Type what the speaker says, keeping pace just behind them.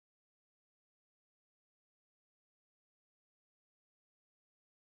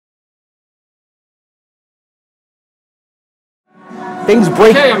Things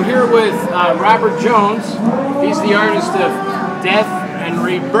break. Okay, I'm here with Robert Jones. He's the artist of Death and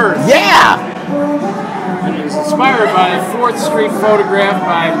Rebirth. Yeah! And he's inspired by the 4th Street photograph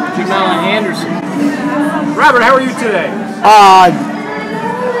by Jamela Anderson. Robert, how are you today?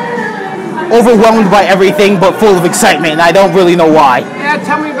 Overwhelmed by everything, but full of excitement, and I don't really know why. Yeah,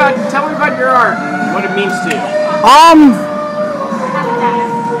 tell me about your art, what it means to you.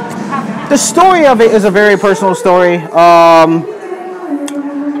 The story of it is a very personal story.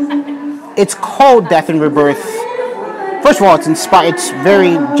 It's called Death and Rebirth. First of all, it's inspired. It's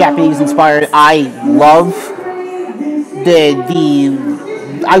very Japanese inspired. I love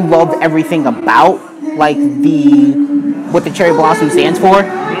I love everything about like what the cherry blossom stands for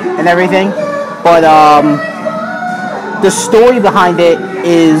and everything. But the story behind it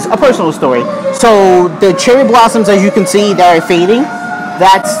is a personal story. So the cherry blossoms, as you can see, that are fading.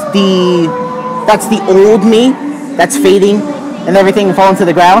 That's the old me that's fading and everything and falling to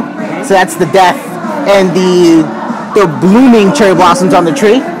the ground. So that's the death, and the blooming cherry blossoms on the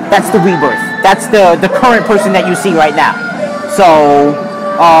tree. That's the rebirth. That's the current person that you see right now. So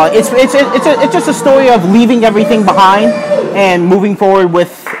it's just a story of leaving everything behind and moving forward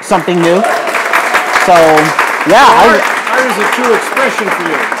with something new. So yeah, art is a true expression for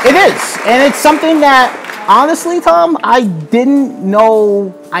you. It is, and it's something that honestly, Tom, I didn't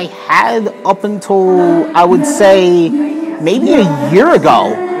know I had up until I would say maybe a year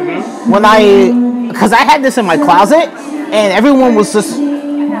ago. Because I had this in my closet, and everyone was just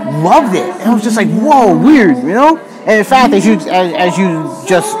loved it, and I was just like, whoa, weird, you know. And in fact, as you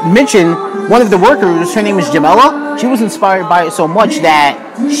just mentioned, one of the workers, her name is Jamela. She was inspired by it so much that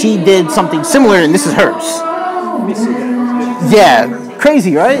she did something similar, and this is hers. Let me see that. Yeah,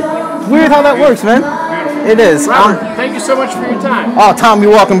 crazy, right? Weird how that works, man. It is. Robert, thank you so much for your time. Oh, Tom,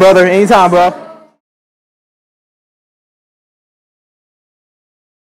 you're welcome, brother. Anytime, bro.